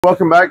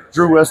Welcome back,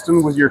 Drew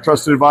Weston with your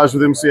trusted advisor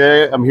with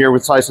MCA. I'm here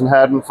with Tyson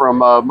Haddon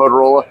from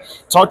Motorola.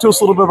 Talk to us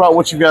a little bit about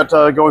what you've got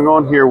going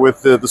on here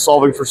with the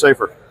Solving for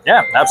Safer.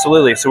 Yeah,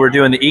 absolutely. So we're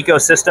doing the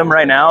ecosystem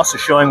right now, so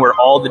showing where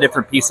all the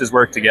different pieces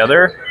work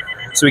together.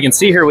 So we can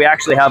see here we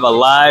actually have a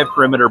live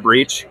perimeter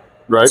breach.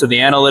 Right. So the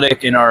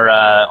analytic in our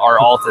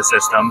Alta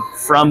system.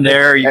 From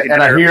there, you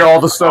can hear all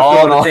the stuff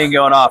going off. thing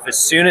going off. As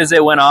soon as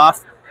it went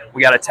off,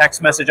 we got a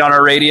text message on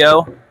our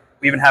radio.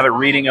 We even have it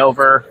reading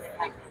over.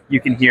 You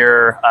can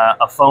hear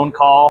a phone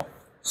call,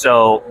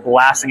 so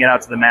blasting it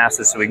out to the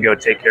masses so we can go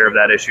take care of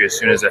that issue as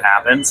soon as it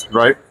happens.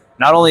 Right.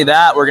 Not only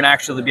that, we're going to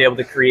actually be able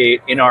to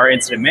create in our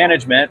incident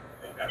management,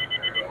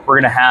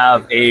 we're going to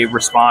have a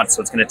response.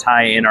 So it's going to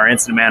tie in our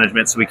incident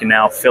management so we can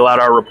now fill out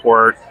our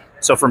report.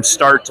 So from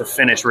start to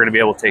finish, we're going to be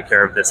able to take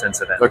care of this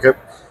incident. Okay.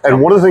 And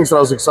one of the things that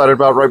I was excited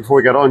about right before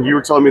we got on, you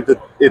were telling me that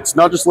it's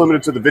not just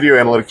limited to the video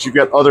analytics. You've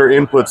got other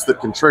inputs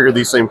that can trigger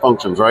these same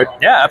functions, right?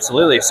 Yeah,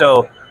 absolutely.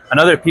 So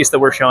another piece that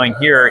we're showing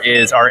here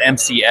is our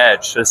MC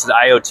Edge. So this is an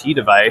IoT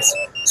device.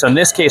 So in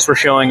this case, we're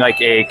showing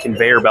like a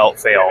conveyor belt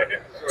fail.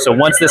 So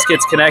once this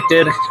gets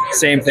connected,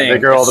 same thing.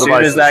 As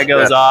soon as that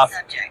goes off,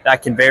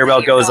 that conveyor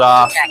belt goes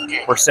off.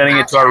 We're sending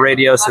it to our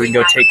radio so we can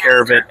go take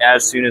care of it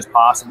as soon as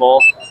possible.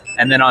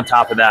 And then on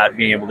top of that,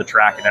 being able to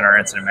track it in our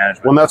incident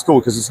management. Well, that's cool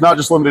because it's not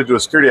just limited to a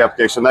security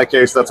application. In that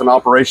case, that's an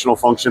operational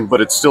function,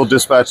 but it still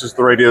dispatches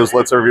the radios,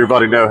 lets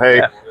everybody know,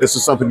 hey, this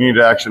is something you need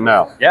to action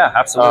now. Yeah,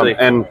 absolutely.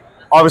 And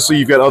obviously,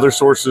 you've got other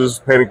sources,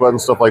 panic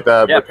buttons, stuff like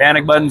that. Yeah,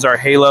 panic buttons, our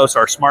Halos,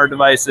 our smart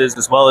devices,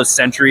 as well as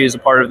Sentry is a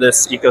part of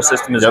this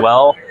ecosystem as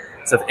well.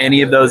 So if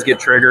any of those get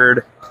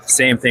triggered,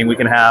 same thing. We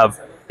can have,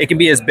 it can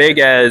be as big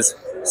as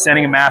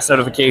sending a mass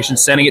notification,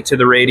 sending it to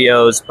the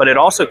radios, but it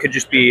also could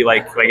just be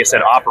like I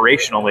said,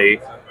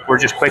 operationally, we're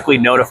just quickly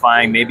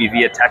notifying maybe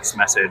via text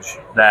message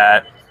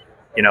that,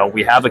 you know,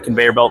 we have a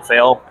conveyor belt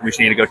fail. We just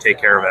need to go take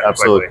care of it.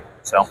 Absolutely. Quickly.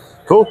 So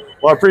cool.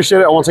 Well, I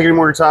appreciate it. I won't take any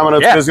more of your time. I know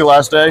it's a busy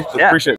last day. Appreciate it.